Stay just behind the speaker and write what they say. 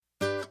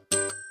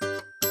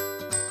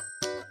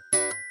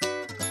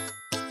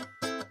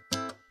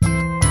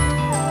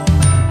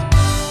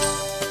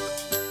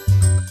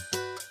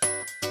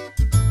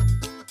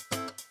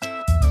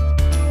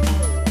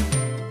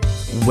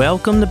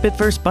Welcome to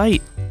Bitverse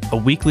Byte, a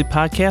weekly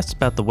podcast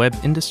about the web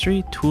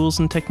industry, tools,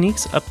 and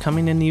techniques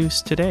upcoming in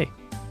use today.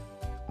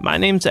 My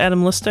name's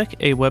Adam Listek,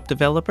 a web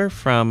developer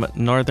from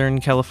Northern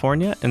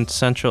California and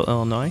Central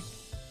Illinois.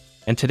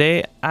 And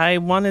today I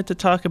wanted to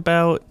talk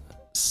about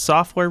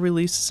software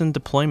releases and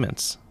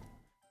deployments.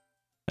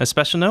 A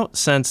special note,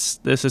 since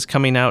this is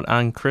coming out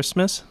on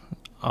Christmas,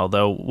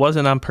 although it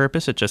wasn't on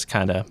purpose, it just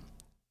kind of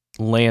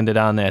landed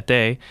on that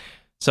day.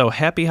 So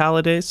happy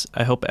holidays.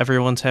 I hope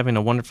everyone's having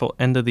a wonderful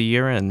end of the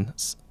year and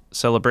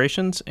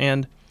celebrations,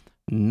 and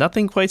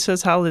nothing quite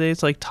says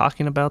holidays like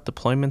talking about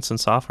deployments and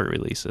software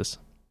releases.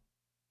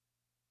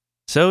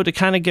 So to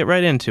kind of get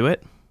right into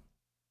it,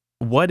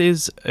 what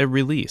is a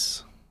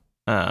release?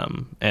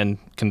 And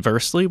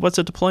conversely, what's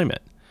a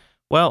deployment?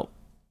 Well,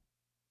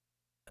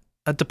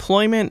 a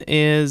deployment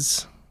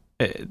is,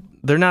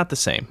 they're not the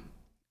same.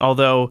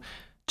 Although,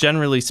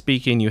 generally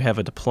speaking, you have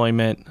a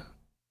deployment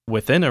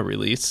within a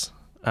release,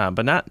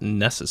 but not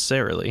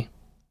necessarily.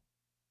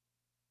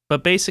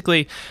 But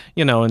basically,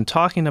 in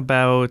talking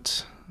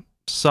about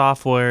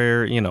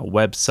software,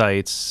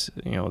 websites,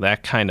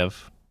 that kind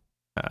of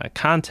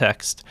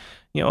context,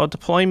 a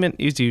deployment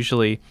is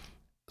usually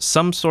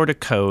some sort of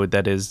code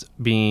that is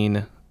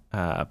being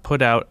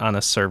put out on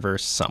a server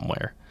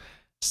somewhere.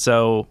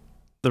 So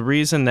the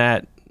reason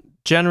that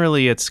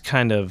generally it's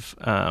kind of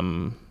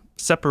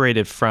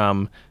separated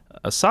from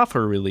a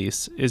software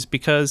release is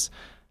because,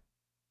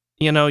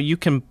 you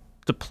can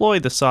deploy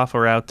the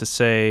software out to,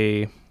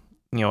 say,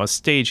 a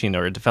staging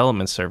or a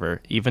development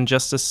server, even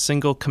just a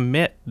single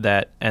commit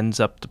that ends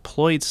up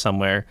deployed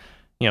somewhere,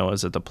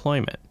 as a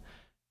deployment.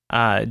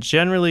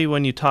 Generally,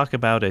 when you talk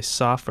about a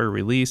software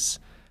release,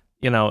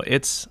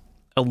 it's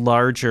a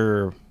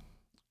larger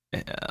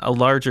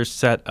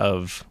set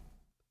of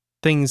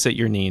things that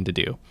you're needing to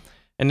do.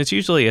 And it's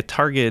usually a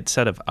targeted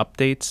set of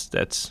updates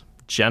that's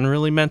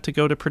generally meant to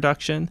go to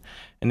production,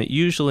 and it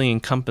usually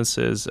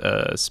encompasses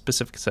a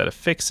specific set of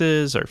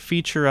fixes or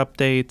feature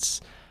updates,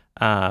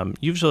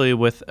 usually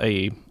with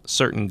a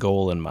certain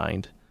goal in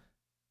mind.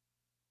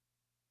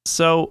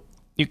 So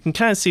you can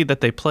kind of see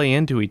that they play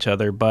into each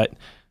other, but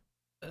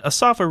a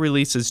software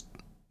release is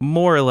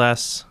more or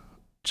less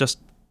just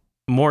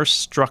more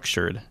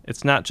structured.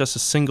 It's not just a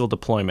single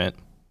deployment.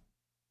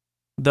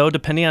 Though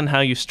depending on how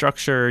you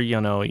structure,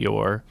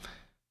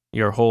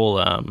 your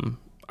whole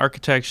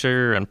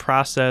architecture and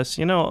process,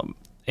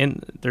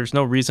 and there's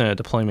no reason a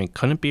deployment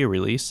couldn't be a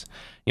release.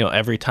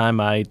 Every time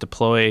I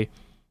deploy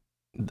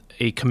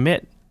a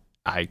commit,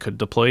 I could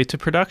deploy it to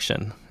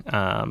production.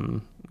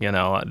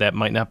 That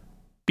might not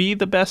be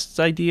the best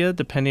idea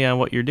depending on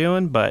what you're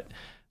doing, but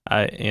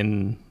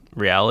in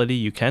reality,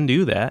 you can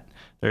do that.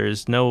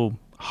 There's no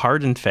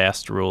hard and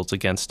fast rules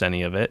against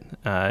any of it.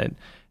 And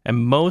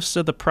most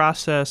of the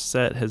process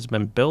that has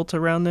been built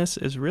around this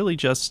is really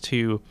just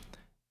to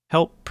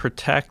help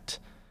protect,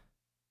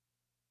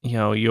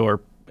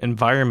 your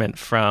environment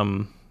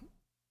from,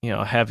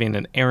 having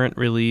an errant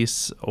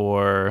release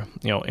or,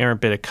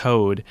 errant bit of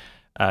code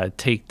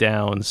take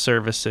down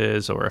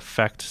services or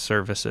affect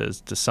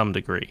services to some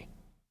degree.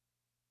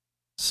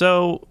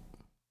 So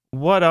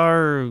what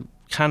are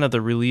kind of the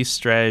release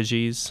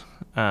strategies?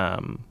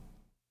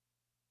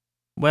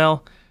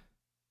 Well,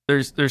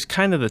 there's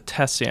kind of the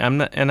testing.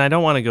 I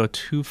don't want to go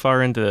too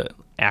far into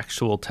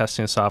actual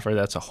testing software.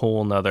 That's a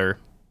whole nother,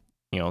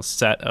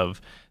 set of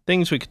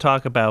things we could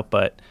talk about,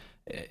 but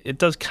it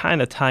does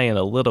kind of tie in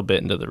a little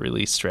bit into the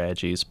release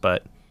strategies.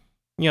 But,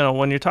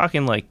 when you're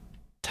talking like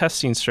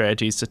testing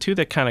strategies, the two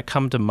that kind of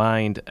come to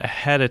mind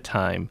ahead of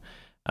time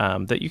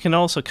that you can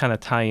also kind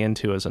of tie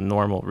into as a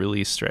normal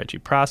release strategy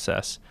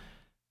process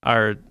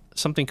are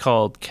something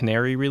called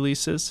canary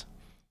releases.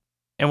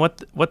 And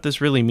what this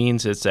really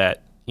means is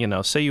that,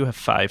 say you have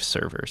 5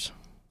 servers.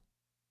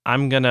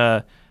 I'm going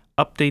to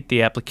update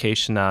the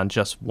application on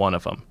just one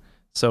of them.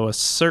 So a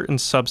certain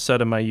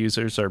subset of my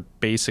users are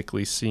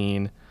basically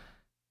seeing,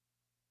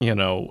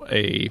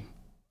 a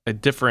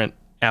different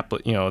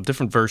a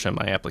different version of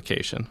my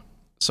application.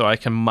 So I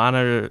can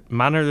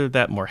monitor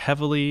that more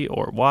heavily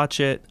or watch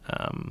it.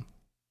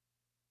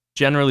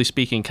 Generally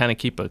speaking, kind of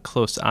keep a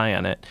close eye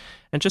on it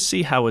and just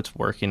see how it's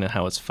working and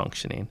how it's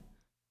functioning.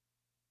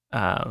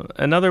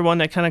 Another one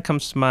that kind of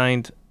comes to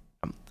mind,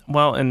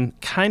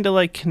 and kind of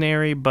like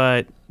Canary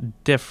but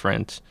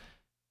different,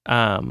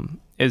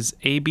 is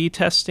A/B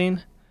testing.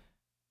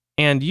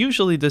 And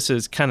usually this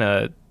is kind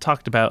of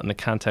talked about in the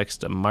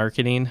context of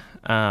marketing,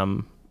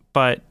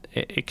 but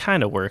it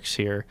kind of works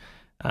here.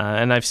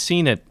 And I've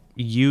seen it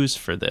used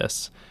for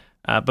this.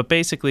 But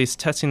basically it's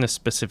testing a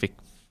specific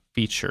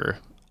feature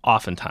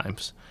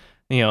oftentimes.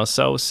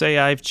 So say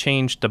I've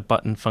changed a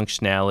button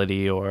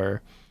functionality,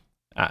 or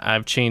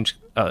I've changed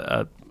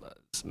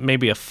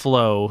maybe a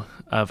flow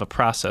of a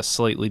process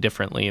slightly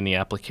differently in the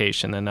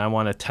application, and I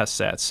want to test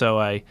that. So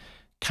I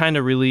kind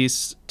of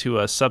release to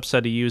a subset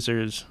of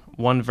users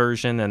one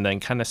version and then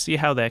kind of see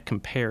how that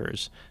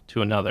compares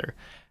to another.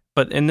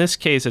 But in this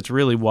case, it's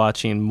really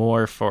watching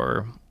more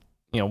for,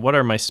 what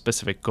are my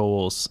specific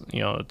goals,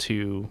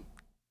 to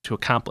to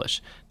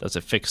accomplish. Does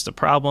it fix the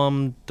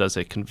problem? Does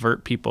it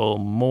convert people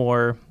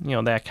more?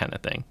 That kind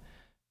of thing.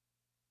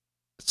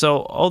 So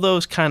all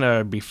those kind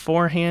of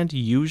beforehand,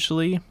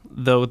 usually,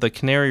 though the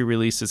Canary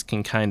releases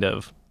can kind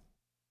of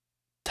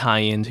tie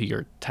into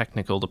your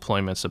technical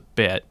deployments a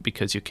bit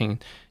because you can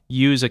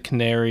use a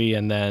Canary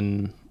and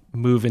then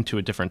move into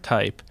a different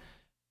type.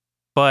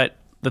 But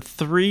the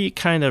three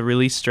kind of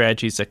release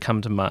strategies that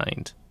come to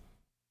mind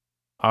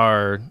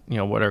are,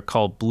 what are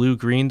called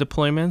blue-green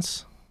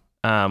deployments,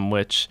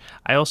 which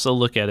I also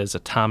look at as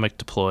atomic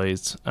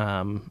deploys.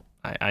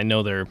 I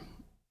know they're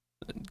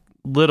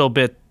little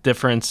bit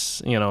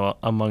difference,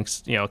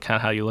 amongst, kind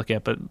of how you look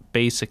at, but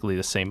basically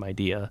the same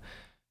idea.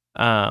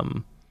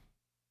 And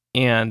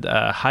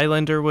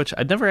Highlander, which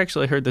I'd never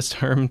actually heard this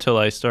term until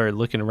I started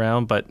looking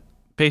around, but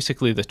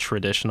basically the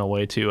traditional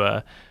way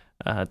to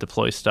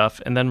deploy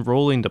stuff, and then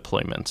rolling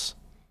deployments.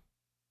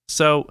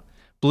 So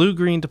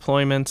blue-green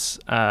deployments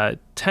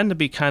tend to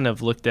be kind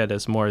of looked at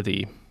as more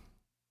the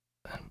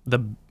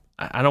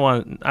I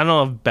don't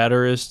know if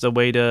better is the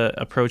way to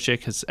approach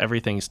it because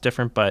everything's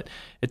different, but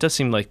it does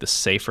seem like the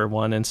safer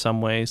one in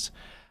some ways,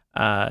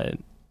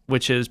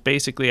 which is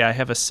basically I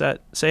have a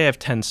set, say I have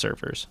 10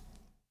 servers,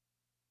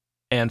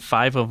 and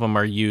 5 of them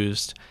are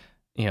used,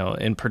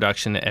 in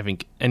production at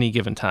any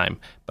given time.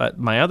 But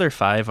my other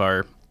 5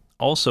 are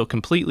also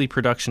completely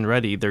production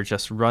ready. They're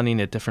just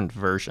running a different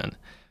version.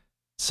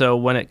 So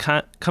when it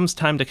comes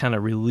time to kind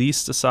of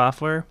release the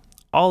software,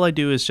 all I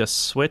do is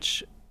just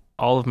switch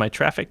all of my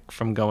traffic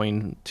from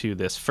going to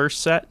this first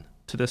set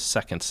to this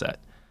second set.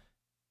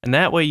 And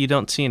that way you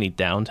don't see any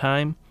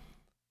downtime.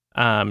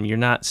 You're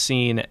not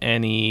seeing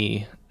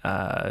any,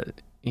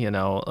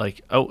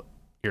 like, oh,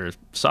 your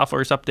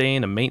software's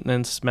updating, a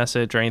maintenance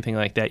message or anything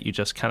like that. You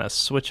just kind of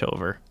switch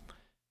over.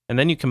 And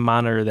then you can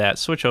monitor that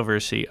switch over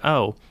to see,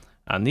 oh,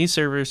 on these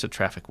servers, the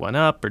traffic went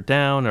up or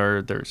down,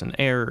 or there's an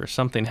error or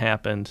something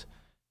happened,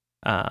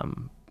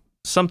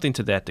 something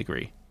to that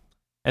degree.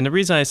 And the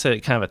reason I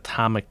said kind of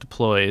atomic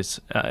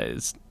deploys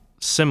is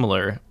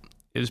similar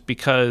is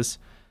because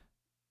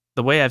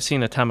the way I've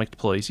seen atomic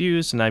deploys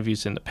used, and I've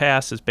used in the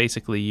past, is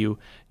basically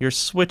you're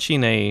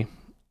switching a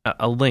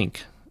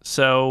link.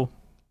 So,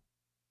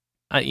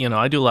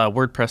 I do a lot of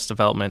WordPress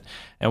development,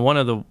 and one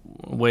of the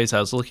ways I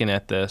was looking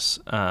at this,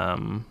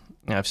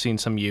 I've seen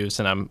some used,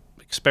 and I'm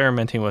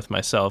experimenting with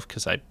myself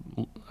because I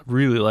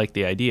really like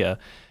the idea,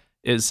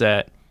 is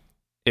that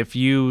if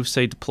you,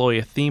 say, deploy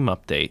a theme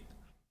update,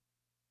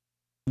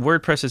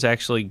 WordPress is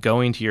actually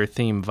going to your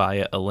theme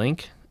via a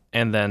link,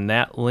 and then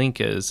that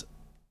link is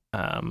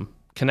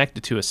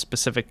connected to a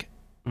specific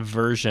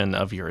version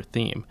of your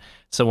theme.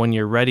 So when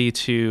you're ready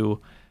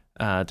to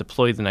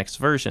deploy the next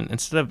version,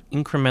 instead of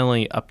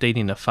incrementally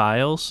updating the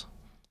files,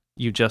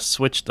 you just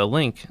switch the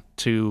link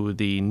to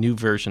the new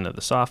version of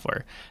the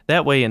software.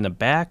 That way, in the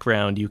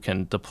background, you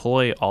can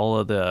deploy all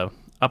of the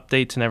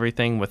updates and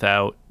everything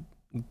without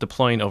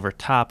deploying over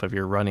top of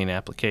your running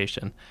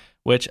application,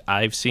 which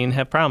I've seen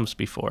have problems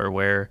before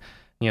where,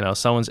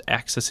 someone's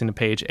accessing the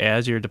page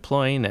as you're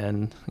deploying,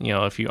 and,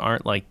 if you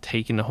aren't like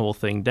taking the whole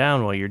thing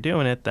down while you're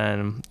doing it,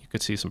 then you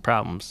could see some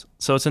problems.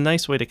 So it's a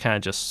nice way to kind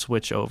of just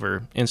switch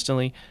over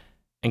instantly,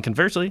 and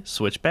conversely,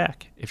 switch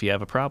back if you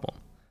have a problem.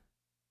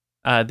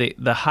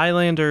 The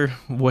Highlander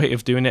way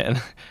of doing it, and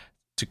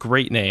it's a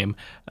great name,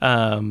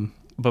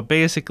 but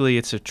basically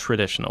it's a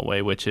traditional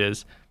way, which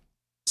is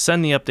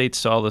send the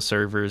updates to all the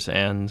servers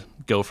and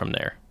go from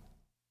there.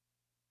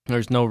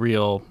 There's no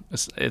real,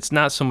 it's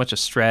not so much a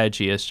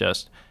strategy as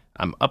just,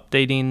 I'm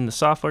updating the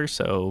software,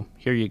 so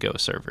here you go,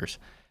 servers.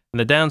 And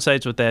the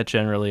downsides with that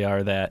generally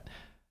are that,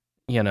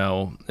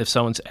 if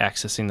someone's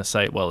accessing the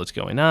site while it's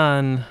going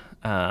on,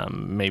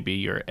 maybe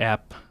your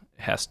app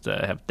has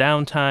to have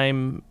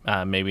downtime,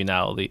 maybe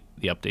now the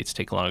updates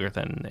take longer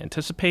than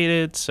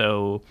anticipated,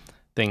 so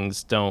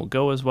things don't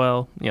go as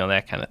well,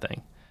 that kind of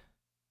thing.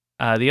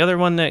 The other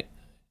one that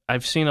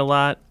I've seen a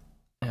lot,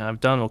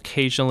 I've done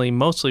occasionally,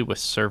 mostly with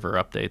server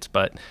updates,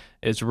 but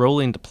is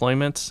rolling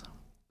deployments.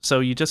 So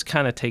you just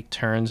kind of take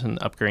turns in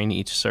upgrading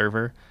each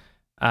server.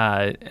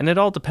 And it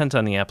all depends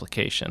on the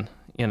application.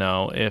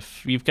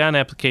 If you've got an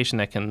application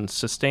that can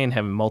sustain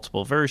having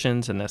multiple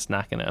versions and that's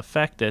not going to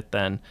affect it,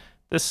 then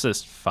this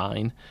is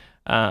fine.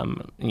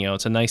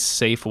 It's a nice,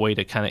 safe way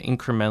to kind of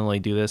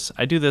incrementally do this.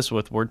 I do this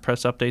with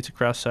WordPress updates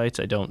across sites.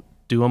 I don't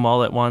do them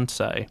all at once.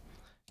 I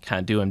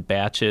kind of do in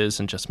batches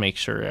and just make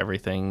sure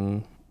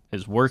everything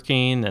is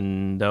working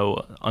and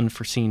no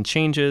unforeseen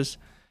changes,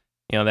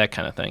 that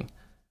kind of thing.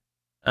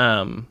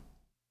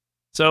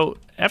 So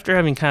after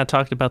having kind of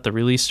talked about the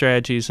release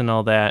strategies and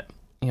all that,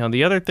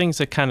 the other things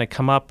that kind of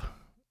come up,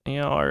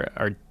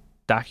 are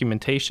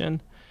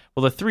documentation.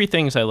 Well, the 3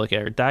 things I look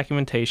at are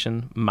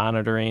documentation,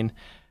 monitoring,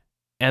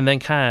 and then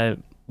kind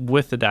of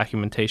with the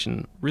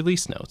documentation,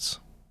 release notes.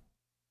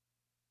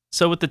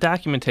 So with the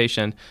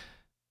documentation,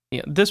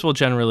 this will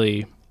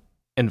generally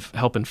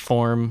help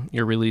inform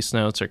your release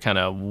notes or kind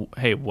of,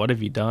 hey, what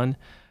have you done?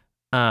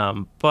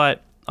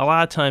 But a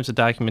lot of times the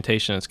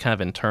documentation is kind of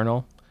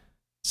internal.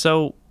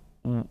 So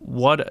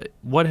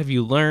what have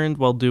you learned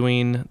while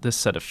doing this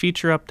set of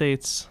feature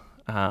updates?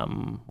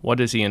 What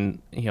is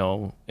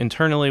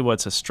internally?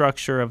 What's the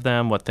structure of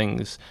them? What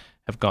things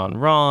have gone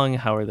wrong?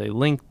 How are they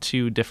linked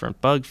to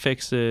different bug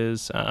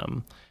fixes,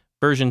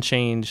 version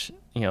change,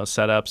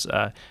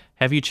 setups?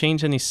 Have you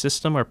changed any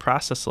system or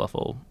process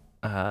level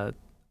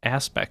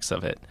aspects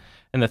of it?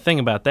 And the thing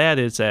about that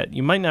is that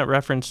you might not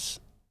reference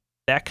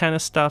that kind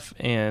of stuff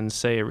in,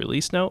 say, a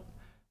release note,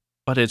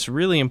 but it's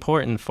really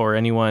important for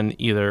anyone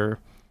either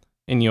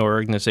in your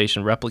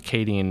organization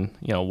replicating,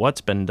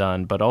 what's been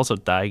done, but also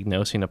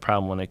diagnosing a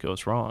problem when it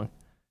goes wrong.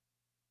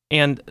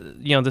 And,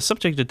 the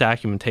subject of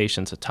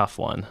documentation is a tough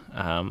one.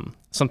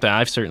 Something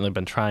I've certainly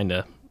been trying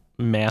to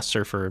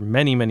master for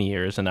many, many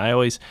years. And I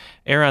always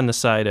err on the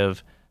side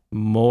of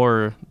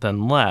more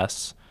than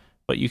less,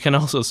 but you can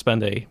also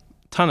spend a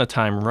ton of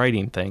time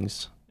writing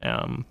things.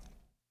 And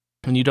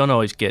you don't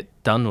always get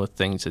done with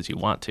things as you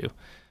want to.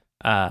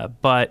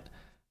 But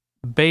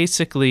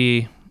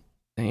basically,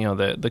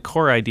 the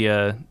core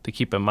idea to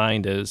keep in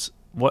mind is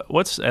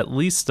what's at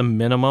least the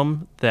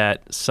minimum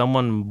that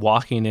someone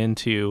walking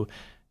into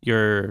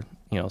your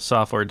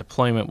software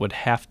deployment would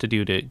have to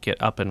do to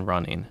get up and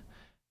running.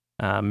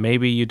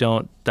 Maybe you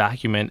don't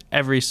document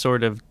every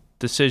sort of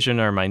decision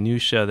or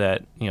minutia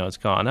that has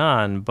gone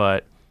on,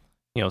 but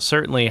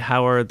certainly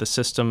how are the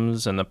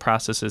systems and the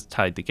processes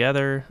tied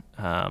together?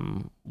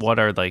 What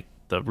are like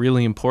the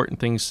really important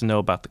things to know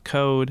about the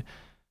code?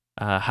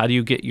 How do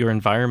you get your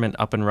environment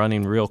up and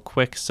running real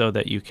quick so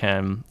that you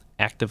can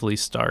actively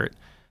start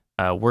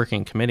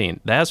working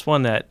committing? That's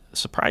one that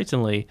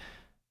surprisingly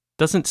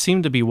doesn't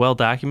seem to be well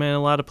documented in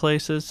a lot of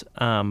places,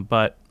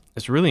 but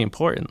it's really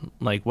important.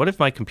 Like, what if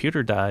my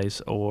computer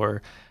dies,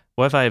 or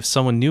what if I have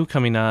someone new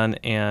coming on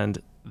and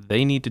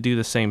they need to do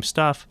the same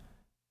stuff?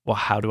 Well,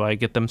 how do I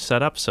get them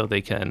set up so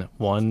they can,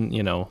 one,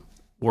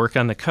 work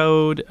on the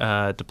code,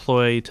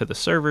 deploy to the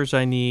servers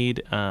I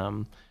need,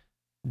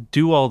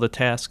 do all the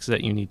tasks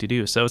that you need to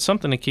do. So it's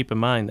something to keep in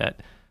mind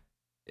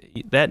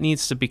that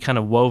needs to be kind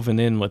of woven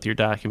in with your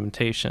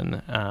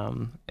documentation.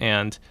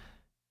 And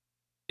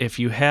if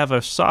you have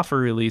a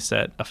software release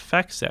that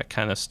affects that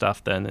kind of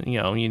stuff, then,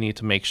 you need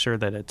to make sure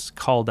that it's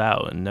called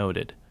out and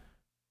noted.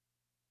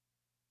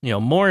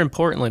 More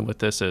importantly with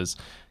this is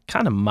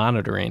kind of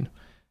monitoring.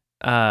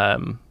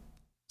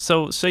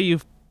 So say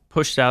you've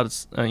pushed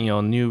out,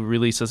 new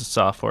releases of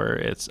software,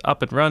 it's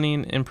up and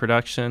running in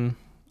production.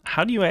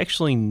 How do you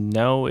actually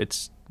know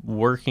it's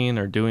working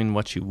or doing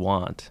what you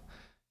want?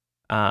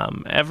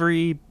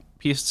 Every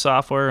piece of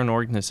software and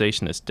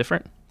organization is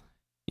different.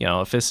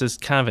 If this is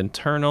kind of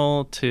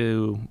internal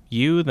to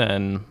you,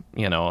 then,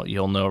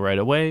 you'll know right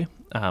away,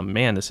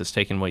 man, this is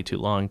taking way too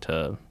long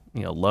to,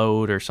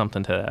 load or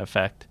something to that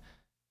effect.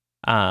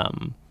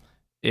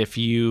 If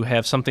you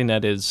have something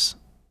that is,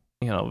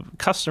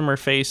 customer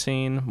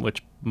facing,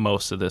 which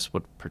most of this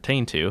would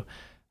pertain to,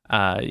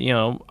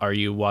 are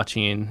you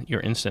watching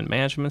your incident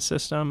management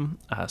system,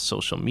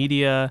 social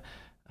media?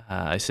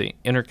 I see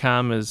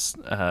Intercom is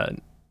a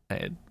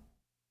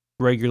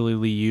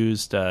regularly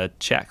used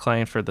chat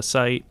client for the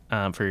site,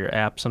 for your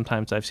app.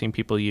 Sometimes I've seen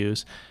people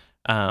use.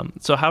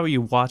 So how are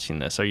you watching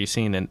this? Are you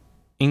seeing an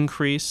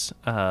increase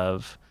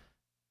of,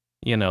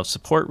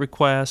 support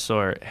requests,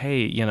 or,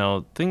 hey,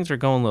 things are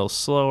going a little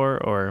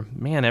slower, or,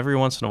 man, every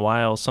once in a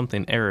while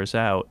something errors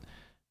out?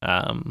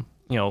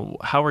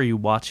 How are you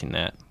watching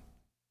that?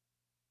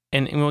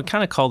 And we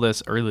kind of call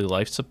this early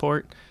life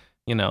support.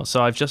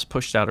 So I've just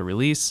pushed out a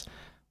release.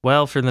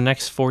 Well, for the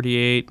next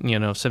 48,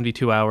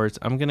 72 hours,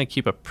 I'm going to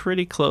keep a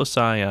pretty close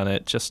eye on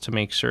it just to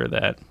make sure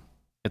that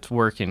it's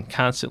working,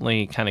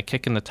 constantly kind of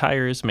kicking the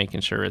tires,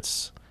 making sure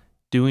it's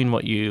doing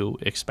what you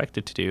expect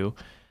it to do,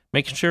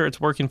 making sure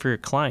it's working for your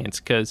clients,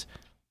 because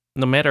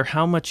no matter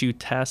how much you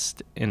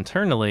test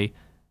internally,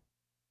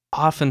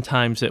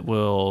 oftentimes it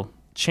will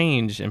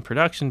change in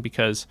production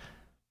because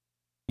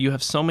you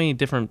have so many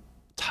different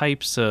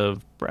types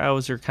of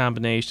browser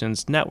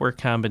combinations, network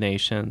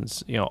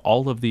combinations,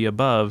 all of the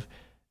above,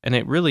 and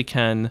it really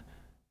can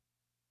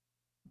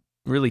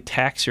really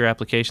tax your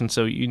application.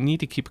 So you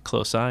need to keep a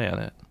close eye on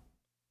it.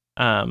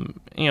 And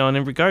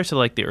in regards to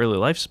like the early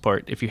life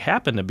support, if you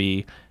happen to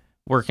be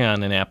working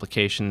on an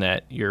application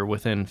that you're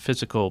within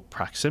physical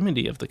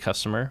proximity of the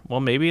customer, well,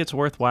 maybe it's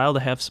worthwhile to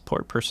have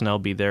support personnel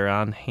be there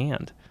on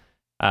hand.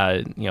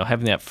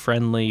 Having that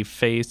friendly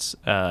face,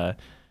 or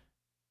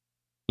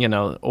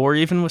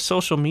even with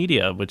social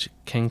media, which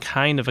can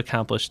kind of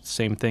accomplish the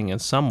same thing in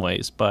some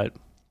ways, but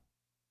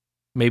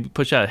maybe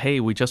push out, hey,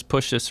 we just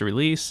pushed this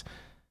release,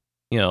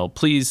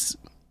 please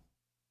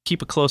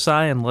keep a close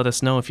eye and let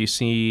us know if you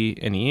see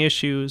any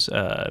issues.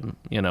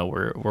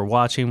 We're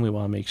watching, we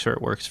want to make sure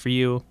it works for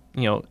you,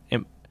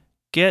 and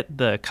get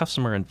the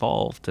customer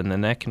involved, and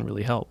then that can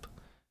really help.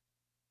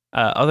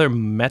 Other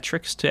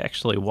metrics to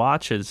actually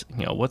watch is,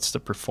 what's the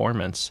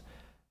performance?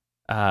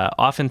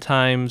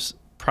 Oftentimes,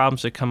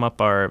 problems that come up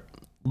are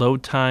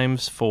load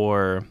times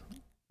for,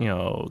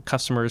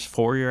 customers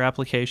for your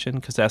application,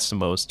 because that's the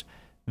most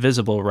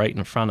visible right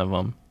in front of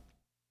them.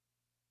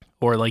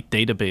 Or like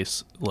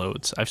database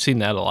loads. I've seen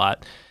that a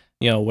lot.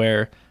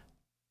 where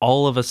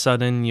all of a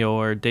sudden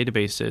your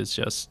database is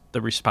just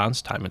the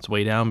response time it's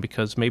way down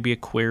because maybe a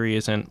query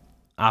isn't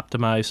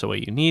optimized the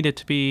way you need it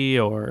to be,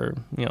 or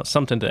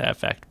something to that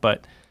effect.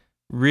 But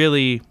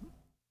really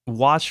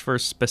watch for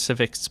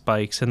specific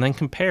spikes and then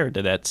compare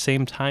to that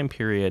same time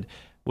period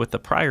with the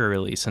prior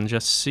release and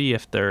just see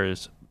if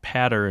there's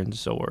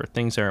patterns or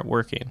things aren't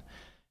working.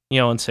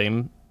 And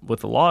same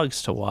with the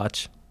logs to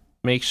watch.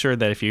 Make sure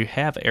that if you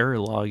have error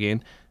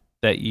logging,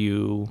 that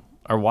you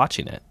are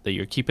watching it, that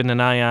you're keeping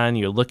an eye on,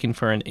 you're looking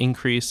for an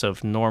increase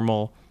of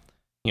normal,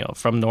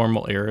 from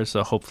normal errors.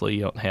 So hopefully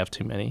you don't have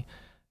too many,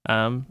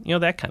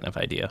 that kind of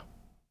idea.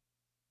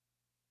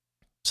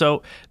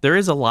 So there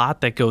is a lot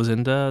that goes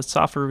into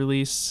software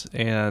release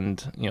and,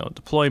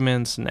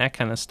 deployments and that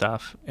kind of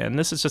stuff. And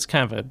this is just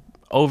kind of an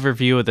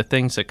overview of the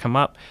things that come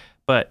up.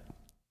 But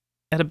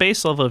at a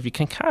base level, if you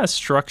can kind of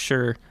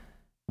structure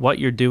what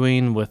you're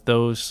doing with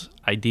those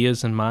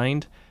ideas in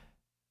mind,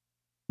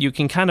 you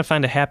can kind of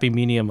find a happy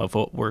medium of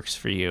what works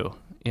for you.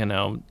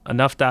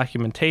 Enough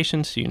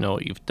documentation so you know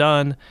what you've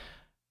done.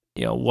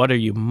 What are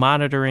you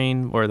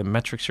monitoring? What are the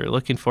metrics you're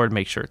looking for to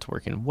make sure it's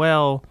working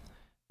well?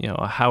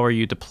 How are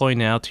you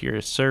deploying out to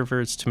your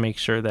servers to make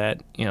sure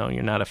that,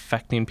 you're not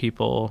affecting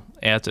people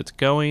as it's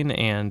going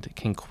and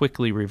can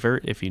quickly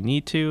revert if you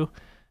need to.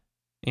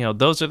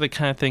 Those are the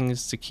kind of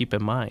things to keep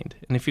in mind.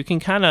 And if you can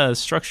kind of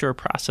structure a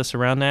process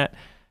around that,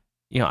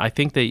 I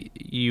think that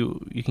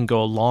you can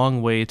go a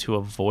long way to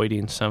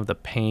avoiding some of the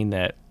pain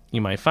that you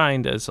might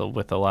find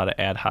with a lot of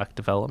ad hoc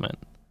development.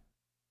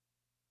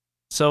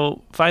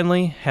 So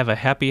finally, have a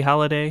happy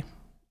holiday.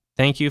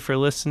 Thank you for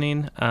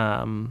listening.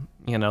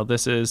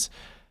 This has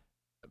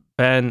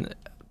been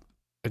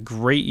a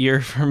great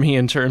year for me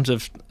in terms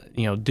of,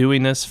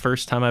 doing this.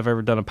 First time I've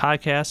ever done a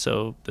podcast.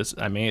 So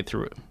I made it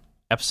through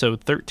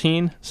episode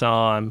 13. So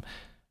I'm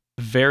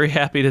very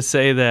happy to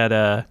say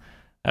that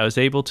I was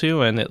able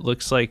to, and it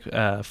looks like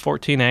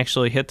 14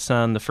 actually hits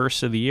on the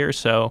first of the year.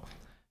 So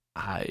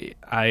I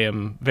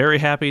am very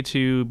happy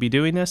to be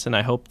doing this, and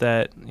I hope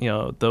that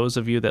those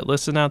of you that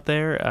listen out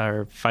there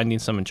are finding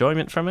some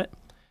enjoyment from it.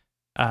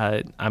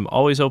 I'm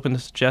always open to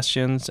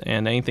suggestions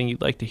and anything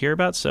you'd like to hear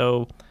about.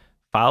 So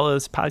follow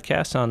this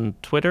podcast on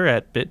Twitter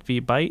at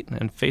BitVByte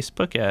and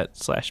Facebook at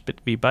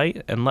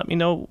 /BitVByte, and let me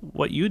know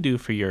what you do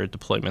for your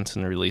deployments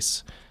and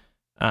release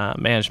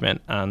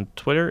management on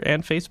Twitter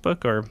and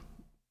Facebook, or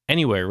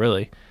anywhere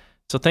really.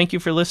 So thank you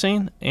for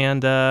listening,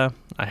 and I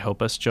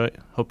hope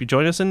you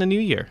join us in the new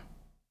year.